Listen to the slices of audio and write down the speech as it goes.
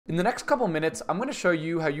In the next couple minutes, I'm going to show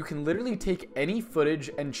you how you can literally take any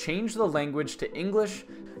footage and change the language to English,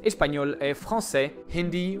 español, français,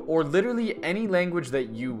 Hindi, or literally any language that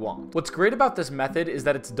you want. What's great about this method is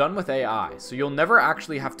that it's done with AI, so you'll never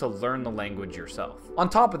actually have to learn the language yourself. On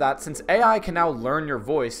top of that, since AI can now learn your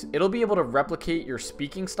voice, it'll be able to replicate your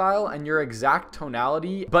speaking style and your exact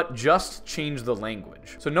tonality, but just change the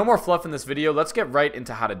language. So no more fluff in this video, let's get right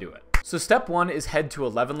into how to do it. So step 1 is head to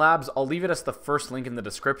 11 Labs. I'll leave it as the first link in the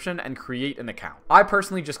description and create an account. I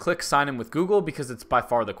personally just click sign in with Google because it's by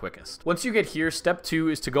far the quickest. Once you get here, step 2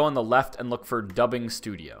 is to go on the left and look for Dubbing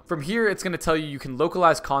Studio. From here, it's going to tell you can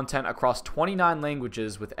localize content across 29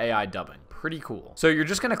 languages with AI dubbing. Pretty cool. So you're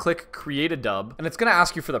just going to click create a dub and it's going to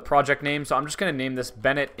ask you for the project name. So I'm just going to name this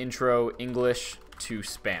Bennett Intro English to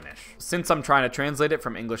Spanish. Since I'm trying to translate it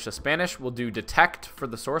from English to Spanish, we'll do detect for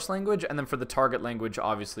the source language, and then for the target language,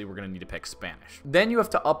 obviously we're going to need to pick Spanish. Then you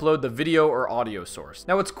have to upload the video or audio source.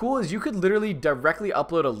 Now what's cool is you could literally directly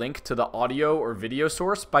upload a link to the audio or video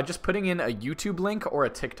source by just putting in a YouTube link or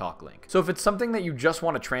a TikTok link. So if it's something that you just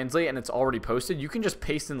want to translate and it's already posted, you can just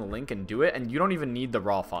paste in the link and do it, and you don't even need the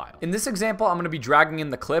raw file. In this example, I'm going to be dragging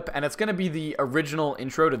in the clip, and it's going to be the original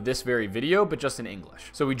intro to this very video, but just in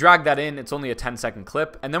English. So we drag that in, it's only a 10-second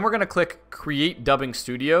clip, and then we're going to click create dubbing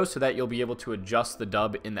studio so that you'll be able to adjust the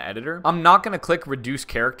dub in the editor. I'm not going to click reduce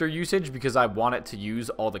character usage because I want it to use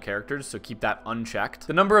all the characters, so keep that unchecked.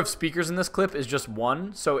 The number of speakers in this clip is just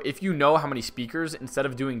 1, so if you know how many speakers, instead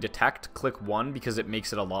of doing detect, click 1 because it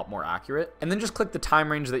makes it a lot more accurate. And then just click the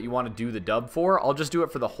time range that you want to do the dub for. I'll just do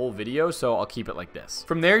it for the whole video, so I'll keep it like this.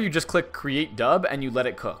 From there, you just click create dub and you let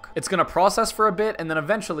it cook. It's going to process for a bit, and then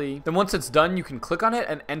eventually, once it's done, you can click on it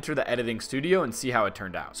and enter the editing studio and see how it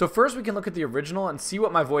turned out. So first we can look at the original and see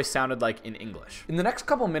what my voice sounded like in English. In the next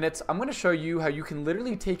couple minutes, I'm going to show you how you can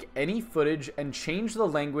literally take any footage and change the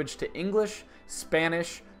language to English,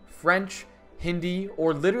 Spanish, French, Hindi,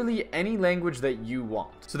 or literally any language that you want.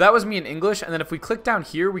 So that was me in English, and then if we click down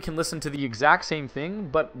here, we can listen to the exact same thing,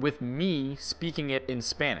 but with me speaking it in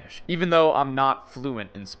Spanish, even though I'm not fluent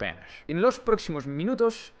in Spanish. En los próximos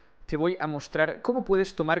minutos te voy a mostrar cómo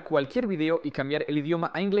puedes tomar cualquier video y cambiar el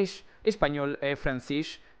idioma a inglés, español,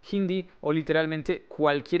 francés, hindi o literalmente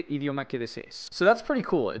cualquier idioma que desees. So that's pretty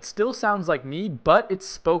cool. It still sounds like me, but it's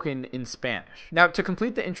spoken in Spanish. Now, to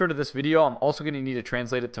complete the intro to this video, I'm also going to need to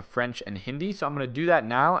translate it to French and Hindi, so I'm going to do that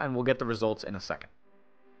now, and we'll get the results in a second.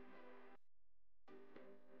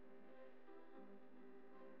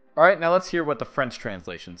 Alright, now let's hear what the French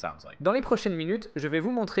translation sounds like. Dans les prochaines minutes, je vais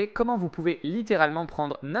vous montrer comment vous pouvez littéralement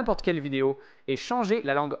prendre n'importe quelle vidéo et changer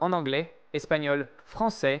la langue en anglais, espagnol,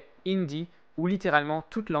 français, hindi ou littéralement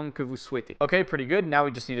toute langue que vous souhaitez. Okay, pretty good. Now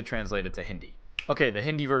we just need to translate it to Hindi. Okay, the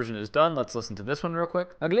Hindi version is done. Let's listen to this one real quick.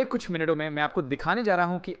 अगले कुछ मिनटों में मैं आपको दिखाने जा रहा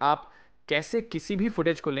हूँ कि आप कैसे किसी भी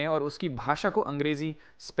फुटेज को लें और उसकी भाषा को अंग्रेजी,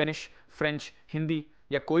 स्पेनिश, फ्रेंच, हिंदी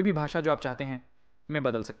या कोई भी भाषा जो आप चाहते हैं में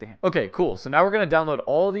बदल सकते हैं. Okay, cool. So now we're going to download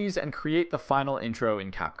all these and create the final intro in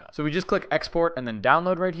CapCut. So we just click export and then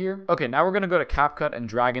download right here. Okay, now we're going to go to CapCut and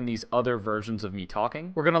drag in these other versions of me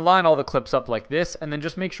talking. We're going to line all the clips up like this and then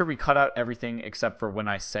just make sure we cut out everything except for when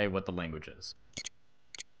I say what the language is.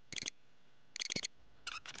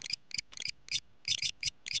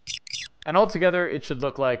 And altogether, it should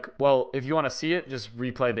look like, well, if you want to see it, just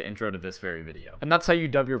replay the intro to this very video. And that's how you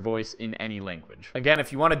dub your voice in any language. Again,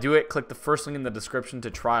 if you want to do it, click the first link in the description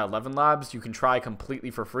to try 11 Labs. You can try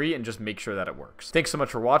completely for free and just make sure that it works. Thanks so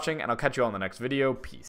much for watching, and I'll catch you all in the next video. Peace.